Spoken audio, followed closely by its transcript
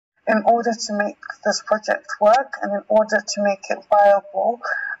in order to make this project work and in order to make it viable,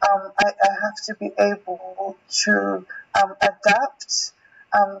 I have to be able to adapt,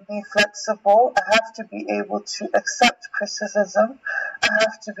 be flexible. I have to be able to accept criticism. I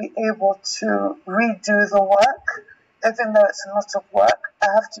have to be able to redo the work. Even though it's a lot of work, I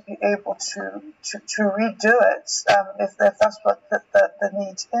have to be able to redo it if that's what the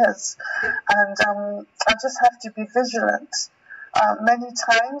need is. And I just have to be vigilant. Many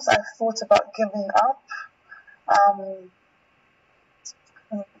times I've thought about giving up,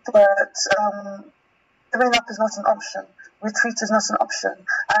 but giving up is not an option. Retreat is not an option,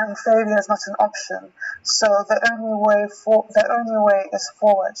 and failure is not an option. So the only way is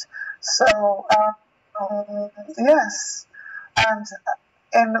forward. So yes, and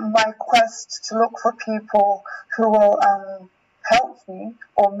in my quest to look for people who will help me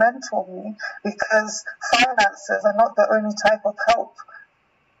or mentor me, because finances are not the only type of help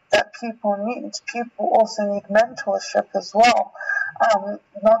that people need. People also need mentorship as well,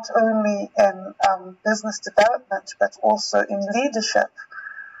 not only in business development, but also in leadership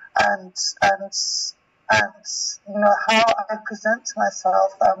and you know, how I present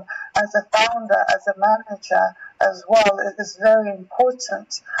myself as a founder, as a manager as well. It is very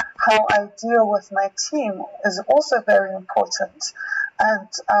important. How I deal with my team is also very important. And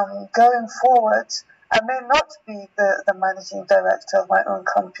going forward, I may not be the managing director of my own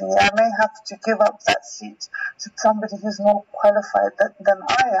company. I may have to give up that seat to somebody who's more qualified than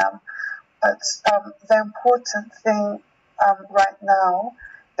I am. But the important thing right now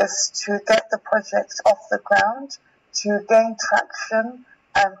is to get the project off the ground, to gain traction,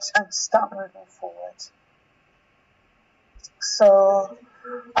 and start moving forward. So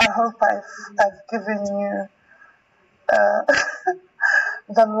I hope I've given you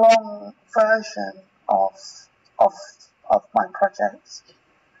the long version of my project.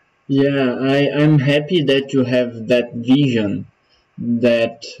 Yeah, I'm happy that you have that vision,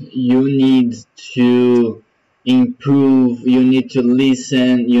 that you need to improve, you need to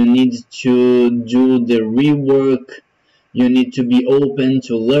listen, you need to do the rework, you need to be open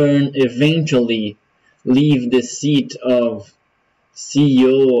to learn, eventually leave the seat of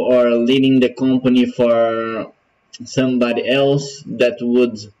CEO or leading the company for somebody else that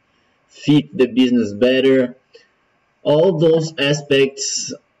would fit the business better. All those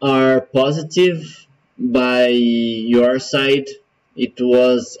aspects are positive by your side. It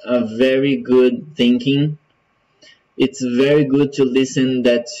was a very good thinking. It's very good to listen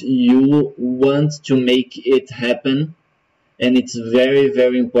that you want to make it happen, and it's very,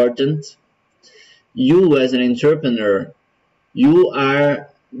 very important. You as an entrepreneur, you are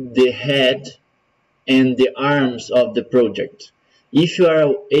the head and the arms of the project. If you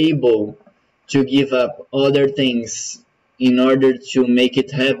are able to give up other things in order to make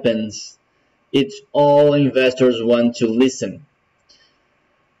it happen, it's all investors want to listen.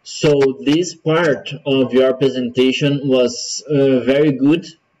 So this part of your presentation was very good.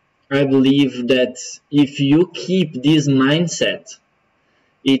 I believe that if you keep this mindset,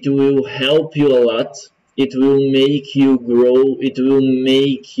 it will help you a lot. It will make you grow. It will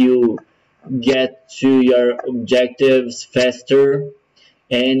make you get to your objectives faster,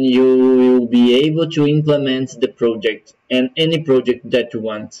 and you will be able to implement the project and any project that you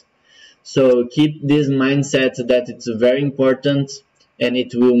want. So keep this mindset that it's very important, and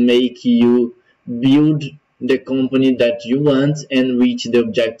it will make you build the company that you want and reach the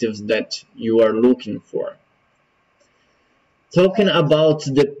objectives that you are looking for. Talking about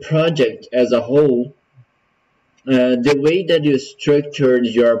the project as a whole, the way that you structured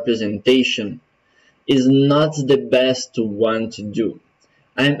your presentation is not the best one to do.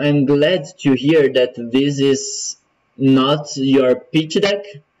 I'm glad to hear that this is not your pitch deck.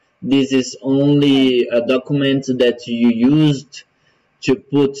 This is only a document that you used to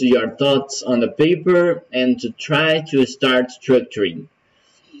put your thoughts on the paper and to try to start structuring.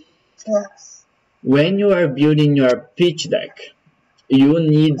 Yes. When you are building your pitch deck, you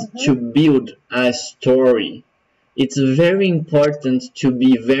need to build a story. It's very important to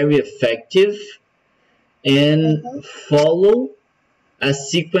be very effective and follow a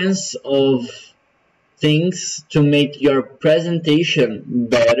sequence of things to make your presentation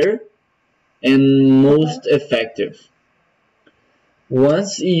better and most effective.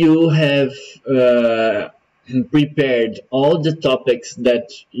 Once you have prepared all the topics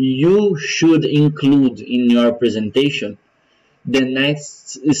that you should include in your presentation, the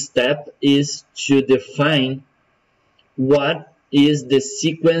next step is to define what is the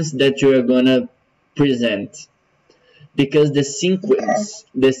sequence that you are gonna present, because the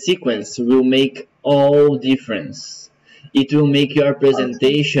sequence will make all difference. it will make your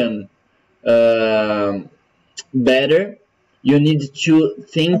presentation better. You need to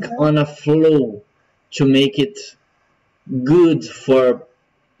think on a flow to make it good for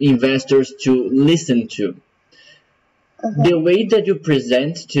investors to listen to. The way that you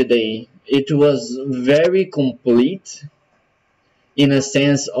present today, it was very complete in a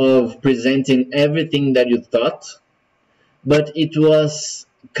sense of presenting everything that you thought, but it was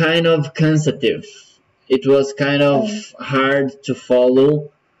kind of sensitive. It was kind of hard to follow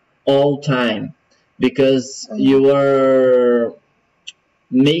all time because you are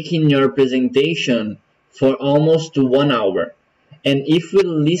making your presentation for almost 1 hour. And if we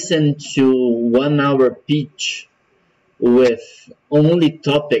listen to 1 hour pitch with only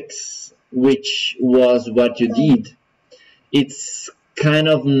topics, which was what you did, it's kind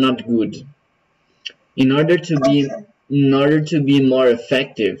of not good. In order to be more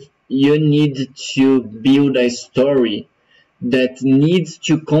effective, you need to build a story that needs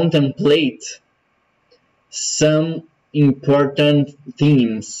to contemplate some important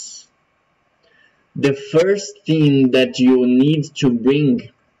themes. The first thing that you need to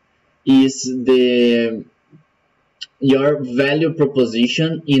bring is your value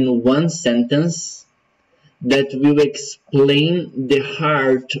proposition in one sentence that will explain the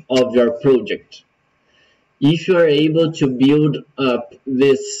heart of your project. If you are able to build up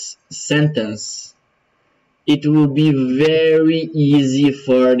this sentence, it will be very easy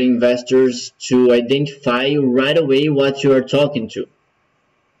for the investors to identify right away what you are talking to.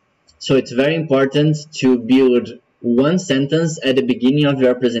 So it's very important to build one sentence at the beginning of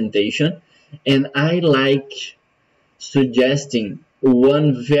your presentation, and I like suggesting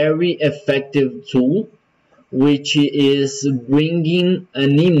one very effective tool, which is bringing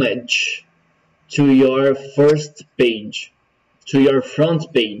an image to your first page, to your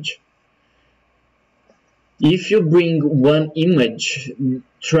front page. If you bring one image,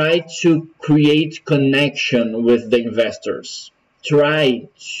 try to create connection with the investors. Try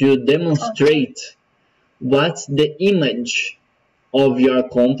to demonstrate what's the image of your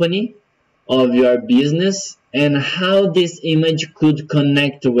company, of your business, and how this image could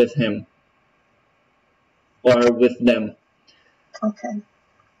connect with him or with them. Okay.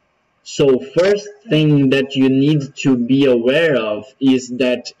 So first thing that you need to be aware of is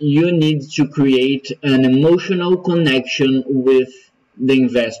that you need to create an emotional connection with the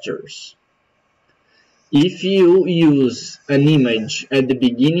investors. If you use an image at the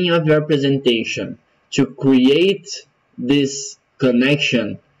beginning of your presentation to create this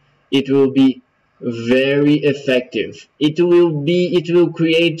connection, it will be very effective. It will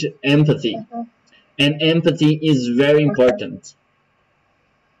create empathy. And empathy is very important.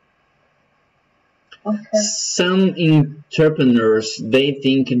 Some entrepreneurs, they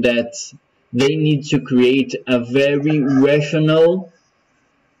think that they need to create a very rational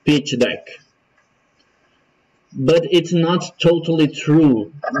pitch deck. But it's not totally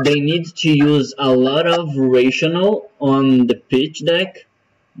true. They need to use a lot of rational on the pitch deck,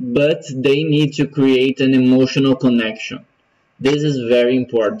 but they need to create an emotional connection. This is very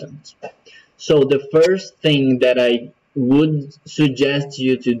important. So the first thing that I would suggest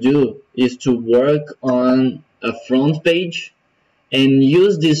you to do is to work on a front page and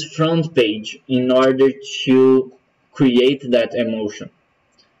use this front page in order to create that emotion,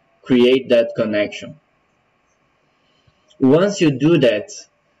 create that connection. Once you do that,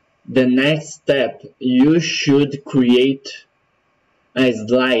 the next step, you should create a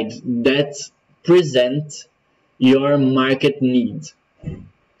slide that presents your market need.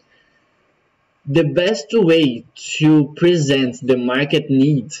 The best way to present the market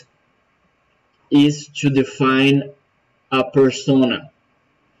need is to define a persona.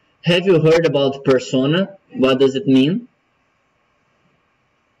 Have you heard about persona? What does it mean?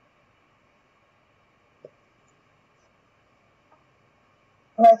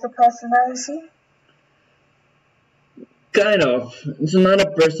 Like a personality? Kind of. It's not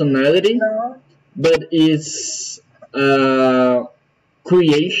a personality, but it's a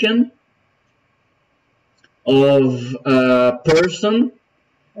creation of a person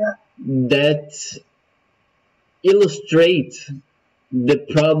that illustrates the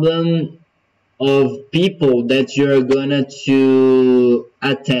problem of people that you're gonna to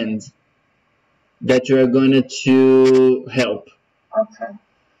attend, that you're gonna to help. Okay.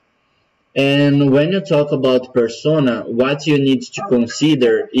 And when you talk about persona, what you need to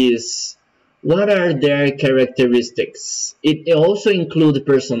consider is what are their characteristics. It also includes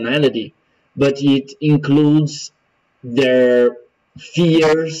personality, but it includes their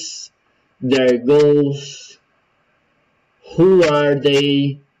fears, their goals, who are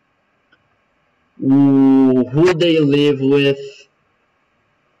they, who they live with,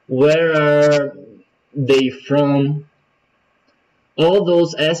 where are they from. All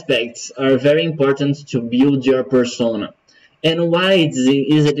those aspects are very important to build your persona. And why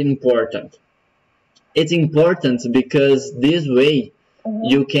is it important? It's important because this way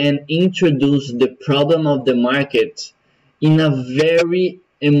you can introduce the problem of the market in a very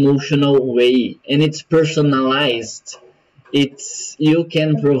emotional way, and it's personalized. You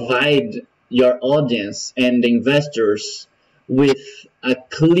can provide your audience and investors with a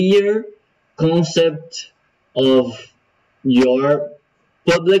clear concept of your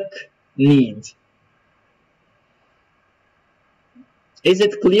public need. Is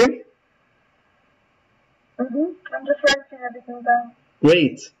it clear? I'm just writing everything down.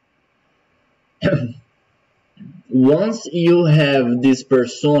 Great. Once you have this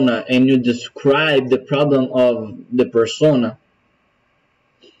persona and you describe the problem of the persona,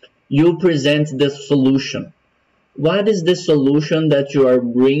 you present the solution. What is the solution that you are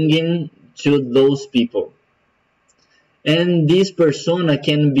bringing to those people? And this persona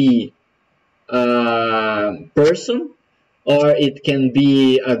can be a person, or it can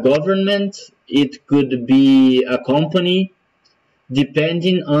be a government, it could be a company,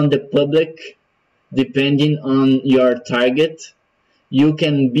 depending on the public, depending on your target. You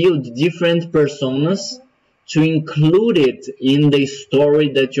can build different personas to include it in the story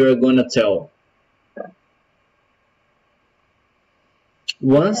that you're going to tell.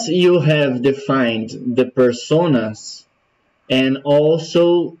 Once you have defined the personas and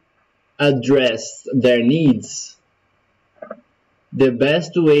also addressed their needs, the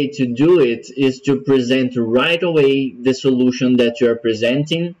best way to do it is to present right away the solution that you are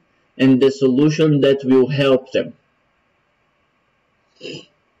presenting and the solution that will help them.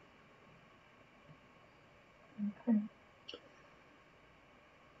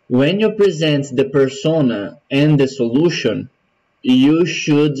 When you present the persona and the solution, you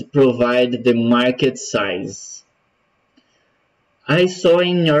should provide the market size. I saw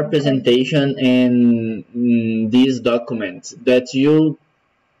in your presentation in this document that you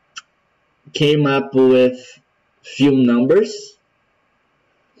came up with few numbers,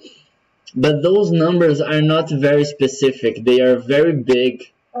 but those numbers are not very specific. They are very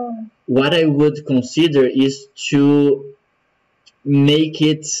big. What I would consider is to make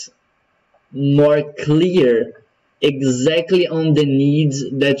it more clear exactly on the needs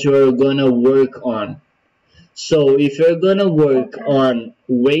that you're gonna work on. So if you're gonna work on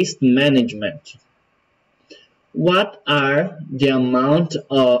waste management, what are the amount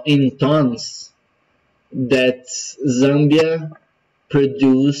in tons that Zambia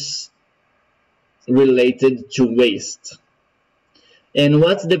produce related to waste? And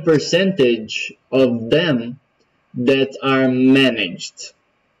what's the percentage of them that are managed?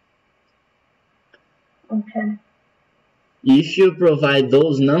 Okay. If you provide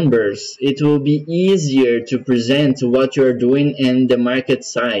those numbers, it will be easier to present what you're doing and the market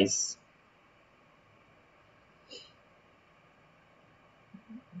size.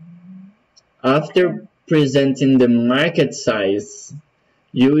 After presenting the market size,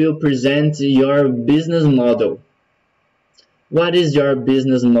 you will present your business model. What is your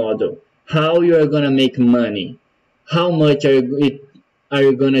business model? How you are going to make money? How much are you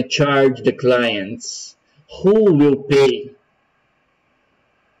going to charge the clients? Who will pay?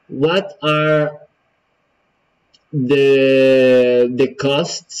 What are the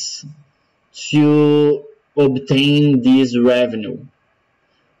costs to obtain this revenue?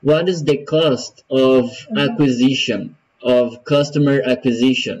 What is the cost of acquisition, of customer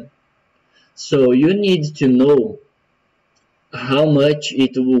acquisition? So you need to know how much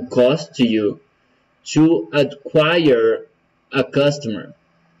it will cost to you to acquire a customer.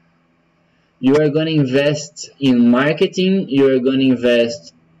 You are going to invest in marketing, you are going to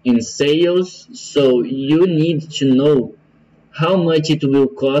invest in sales, so you need to know how much it will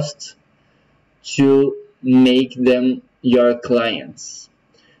cost to make them your clients.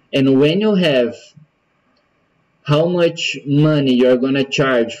 And when you have how much money you're going to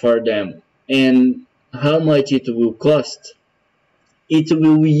charge for them and how much it will cost, it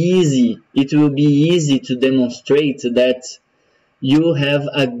will be easy to demonstrate that you have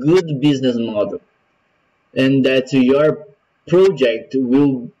a good business model and that your project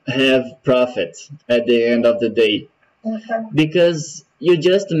will have profit at the end of the day. Okay. Because you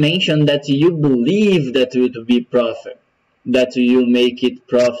just mentioned that you believe that it will be profit, that you make it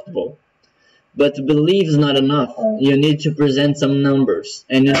profitable. But belief is not enough. You need to present some numbers,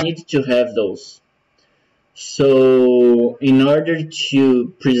 and you need to have those. So in order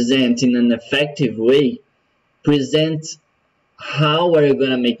to present in an effective way, present how are you going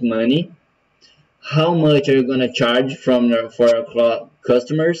to make money, how much are you going to charge for your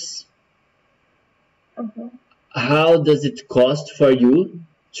customers? How does it cost for you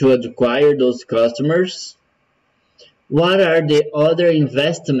to acquire those customers? What are the other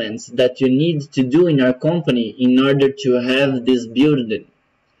investments that you need to do in your company in order to have this building,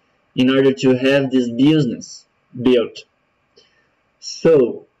 in order to have this business built?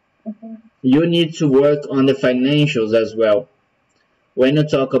 So you need to work on the financials as well. When you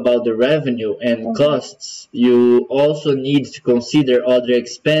talk about the revenue and costs, you also need to consider other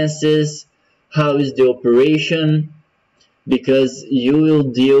expenses. How is the operation? Because you will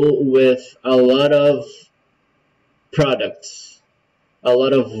deal with a lot of products, a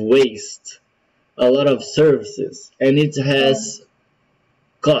lot of waste, a lot of services, and it has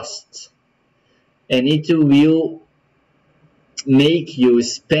costs, and it will make you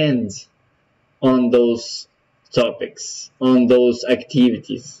spend on those topics, on those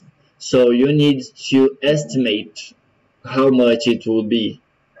activities. So you need to estimate how much it will be.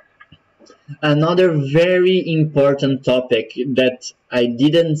 Another very important topic that I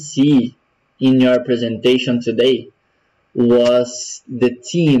didn't see in your presentation today was the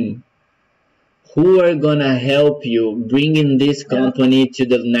team. Who are gonna help you bringing this company to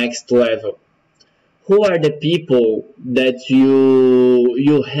the next level? Who are the people that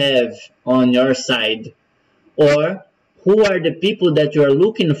you have on your side? Or who are the people that you are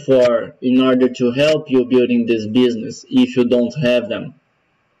looking for in order to help you building this business if you don't have them?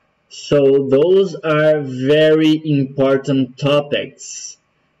 So those are very important topics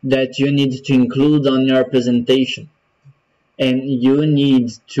that you need to include on your presentation. And you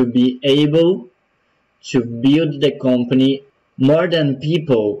need to be able to build the company. More than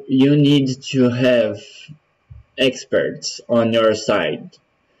people, you need to have experts on your side.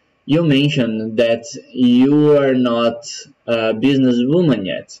 You mentioned that you are not a businesswoman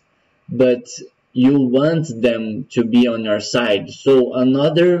yet, but you want them to be on your side. So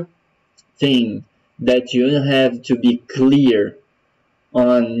another thing that you have to be clear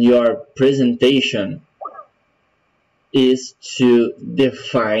on your presentation is to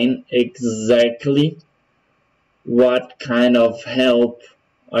define exactly what kind of help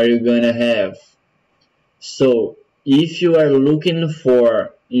are you going to have. So if you are looking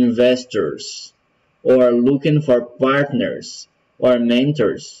for investors or looking for partners or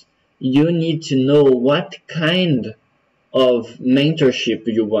mentors, you need to know what kind of mentorship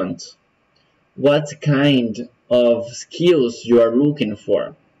you want, what kind of skills you are looking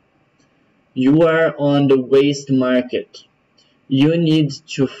for. You are on the waste market. You need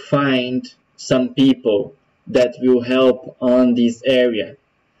to find some people that will help on this area.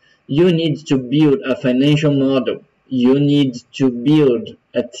 You need to build a financial model. You need to build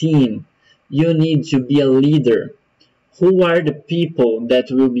a team. You need to be a leader. Who are the people that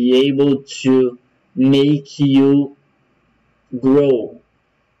will be able to make you grow,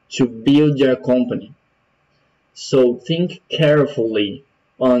 to build your company? So think carefully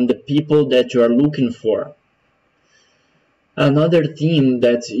on the people that you are looking for. Another theme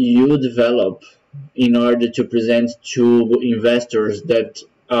that you develop in order to present to investors that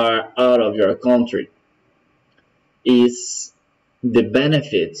are out of your country is the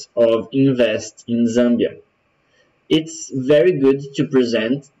benefits of invest in Zambia. It's very good to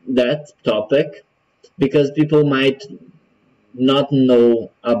present that topic because people might not know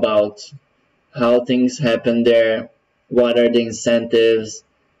about how things happen there, what are the incentives,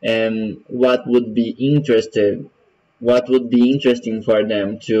 and what would be interesting for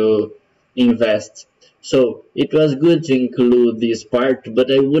them to invest. So it was good to include this part, but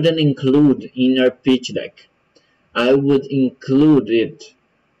I wouldn't include in your pitch deck. I would include it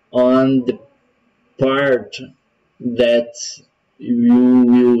on the part that you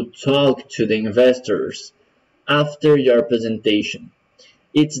will talk to the investors after your presentation.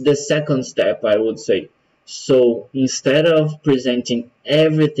 It's the second step, I would say. So instead of presenting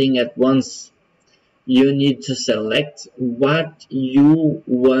everything at once, you need to select what you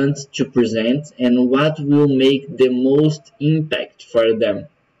want to present and what will make the most impact for them.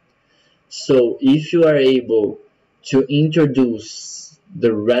 So if you are able to introduce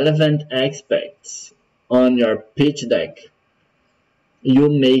the relevant aspects on your pitch deck, you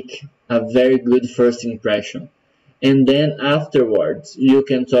make a very good first impression. And then afterwards, you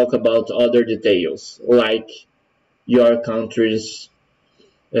can talk about other details, like your country's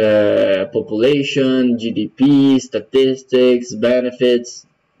population, GDP, statistics, benefits,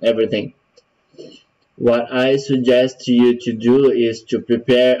 everything. What I suggest you to do is to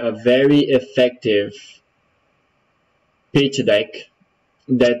prepare a very effective pitch deck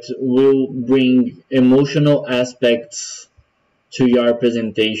that will bring emotional aspects to your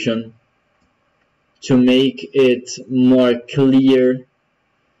presentation, to make it more clear,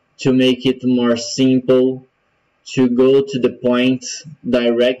 to make it more simple, to go to the point,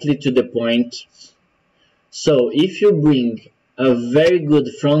 directly to the point. So if you bring a very good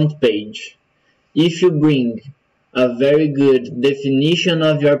front page, if you bring a very good definition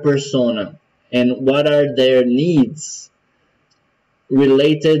of your persona and what are their needs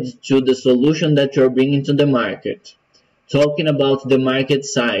related to the solution that you're bringing to the market, talking about the market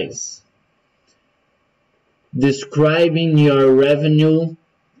size, describing your revenue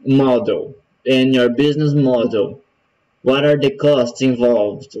model and your business model, what are the costs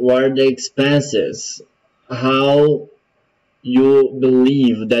involved, what are the expenses, how you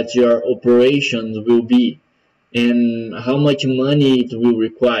believe that your operations will be, and how much money it will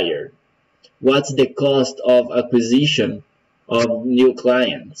require, what's the cost of acquisition of new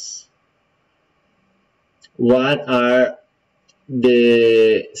clients, what are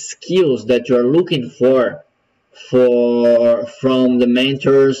the skills that you're looking for from the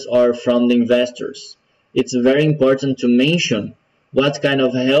mentors or from the investors. It's very important to mention what kind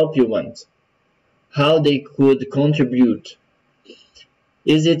of help you want, how they could contribute.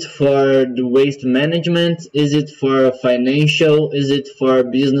 Is it for the waste management? Is it for financial? Is it for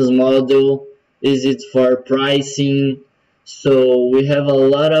business model? Is it for pricing? So we have a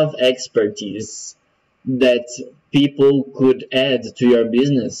lot of expertise that people could add to your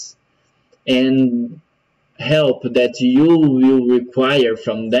business and help that you will require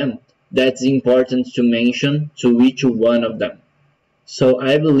from them. That's important to mention to each one of them. So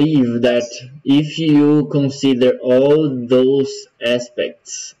I believe that if you consider all those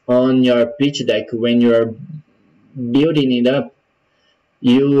aspects on your pitch deck when you're building it up,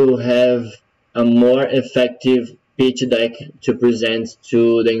 you will have a more effective pitch deck to present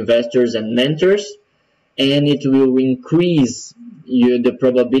to the investors and mentors, and it will increase the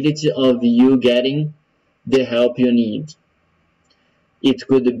probability of you getting the help you need. It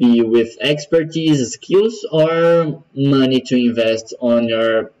could be with expertise, skills, or money to invest on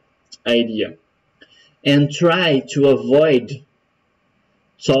your idea. And try to avoid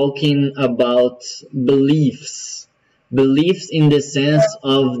talking about beliefs. Beliefs in the sense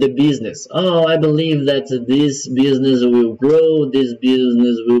of the business. Oh, I believe that this business will grow, this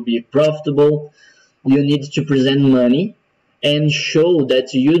business will be profitable. You need to present money and show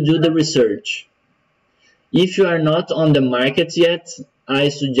that you do the research. If you are not on the market yet, I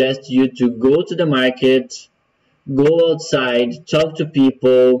suggest you to go to the market, go outside, talk to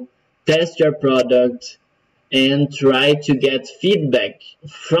people, test your product, and try to get feedback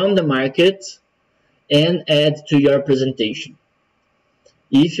from the market and add to your presentation.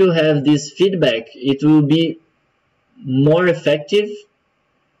 If you have this feedback, it will be more effective.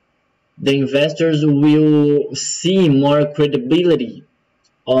 The investors will see more credibility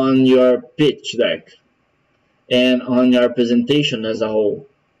on your pitch deck and on your presentation as a whole.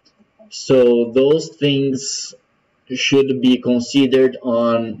 So those things should be considered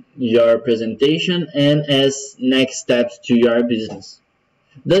on your presentation and as next steps to your business.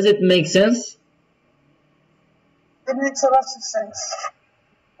 Does it make sense? It makes a lot of sense.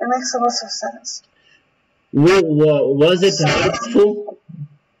 It makes a lot of sense. Was it helpful?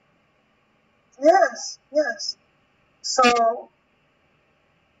 Yes, yes. So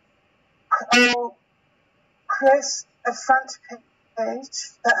I'll create a front page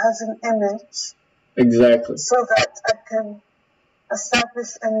that has an image. Exactly. So that I can establish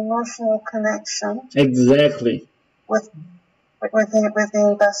an emotional connection. Exactly. With the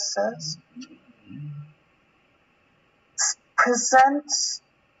investors. Present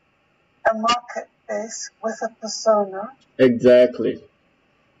a market base with a persona. Exactly.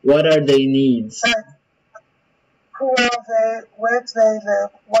 What are their needs? Who are they? Where do they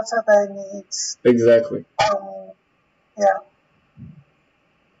live? What are their needs? Exactly. Yeah.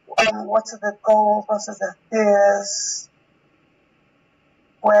 What are the goals? What are the fears?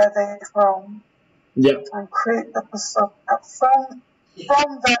 Where are they from? Yeah. And create the persona. From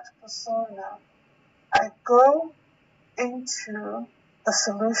that persona, I go into the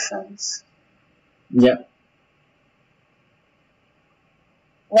solutions. Yeah.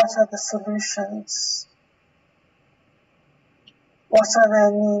 What are the solutions? What are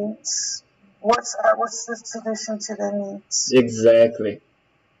their needs? What's the solution to their needs? Exactly.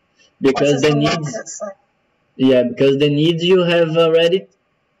 Because the needs, yeah, because the needs you have already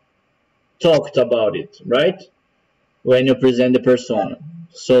talked about it, right? When you present the persona.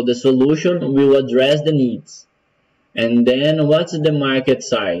 So the solution will address the needs. And then what's the market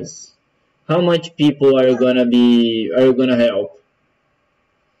size? How much people are you gonna help?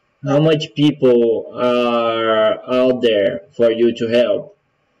 How much people are out there for you to help?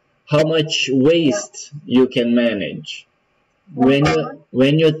 how much waste you can manage.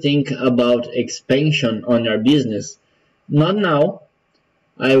 When you think about expansion on your business, not now.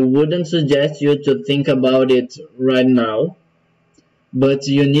 I wouldn't suggest you to think about it right now, but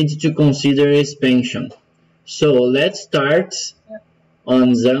you need to consider expansion. So let's start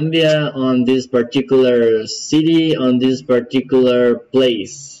on Zambia, on this particular city, on this particular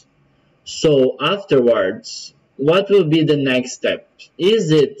place. So afterwards, what will be the next step?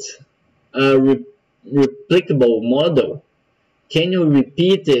 Is it a replicable model? Can you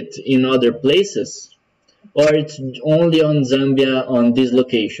repeat it in other places? Or it's only on Zambia on this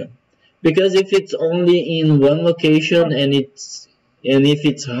location? Because if it's only in one location and if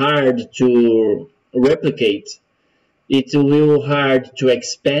it's hard to replicate, it will hard to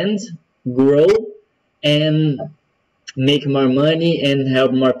expand, grow, and make more money and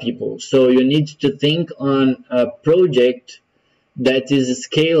help more people. So you need to think on a project that is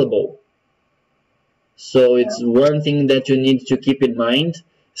scalable. So it's one thing that you need to keep in mind.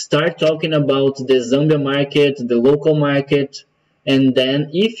 Start talking about the Zambia market, the local market, and then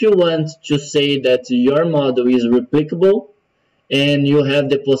if you want to say that your model is replicable and you have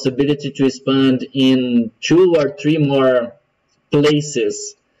the possibility to expand in 2 or 3 more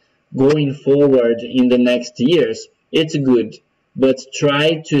places going forward in the next years, it's good. But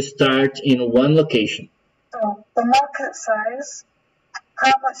try to start in one location. So the market size,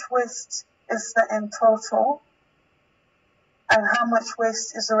 how much waste is there in total? And how much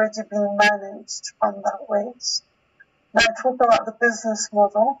waste is already being managed from that waste? Now talk about the business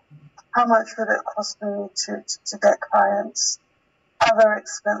model. How much would it cost me to get clients? Other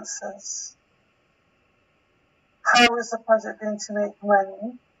expenses. How is the project going to make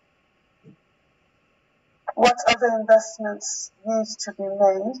money? What other investments need to be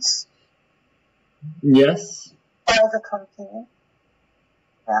made? Yes. By the company.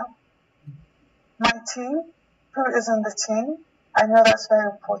 Yeah. My team. Who is in the team? I know that's very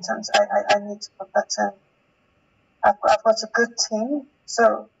important. I need to put that in. I've got a good team.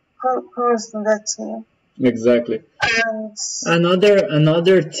 So who is in the team? Exactly. And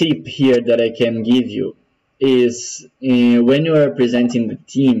another tip here that I can give you is when you are presenting the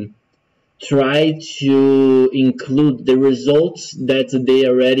team, try to include the results that they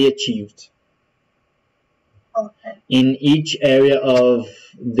already achieved in each area of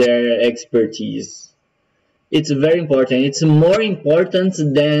their expertise. It's very important. It's more important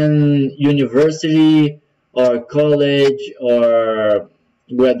than university or college or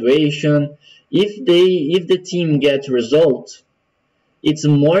graduation. If the team gets results, it's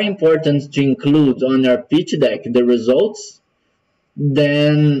more important to include on your pitch deck the results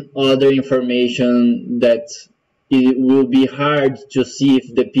than other information that it will be hard to see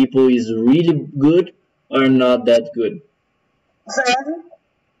if the people is really good or not that good. Then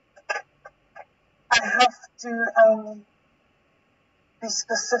I have to be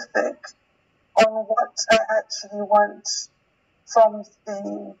specific on what I actually want from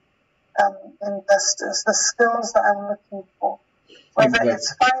the investors, the skills that I'm looking for, whether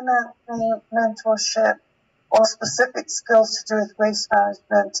it's financing, mentorship, or specific skills to do with waste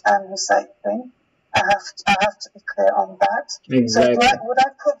management and recycling. I have to be clear on that. Exactly. So would I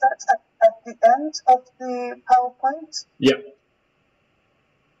put that at the end of the PowerPoint? Yeah.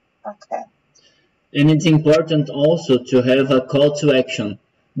 Okay. And it's important also to have a call to action.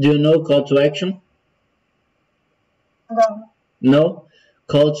 Do you know call to action? No. No?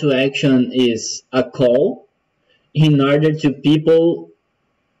 Call to action is a call in order to people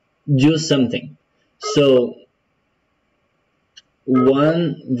do something. So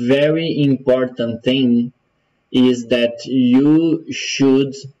one very important thing is that you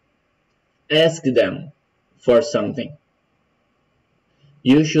should ask them for something.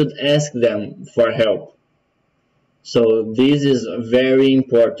 You should ask them for help. So this is very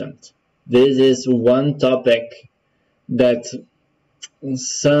important. This is one topic that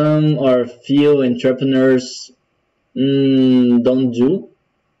some or few entrepreneurs don't do,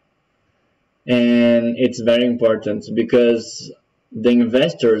 and it's very important because the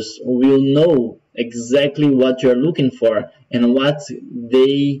investors will know exactly what you're looking for and what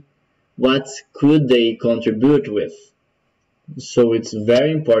could they contribute with. So it's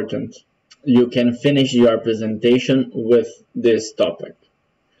very important. You can finish your presentation with this topic.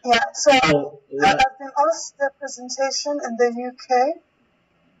 Yeah, so I've been asked the presentation in the UK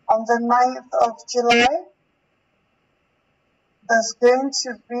on the 9th of July. There's going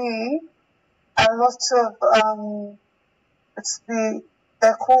to be a lot of,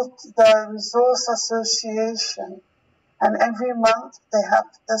 they're called the Resource Association, and every month they have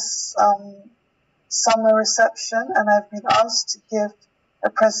this summer reception, and I've been asked to give a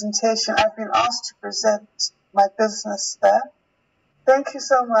presentation. I've been asked to present my business there. Thank you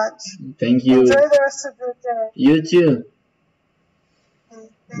so much. Thank you. Enjoy the rest of your day. You too.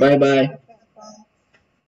 Bye bye.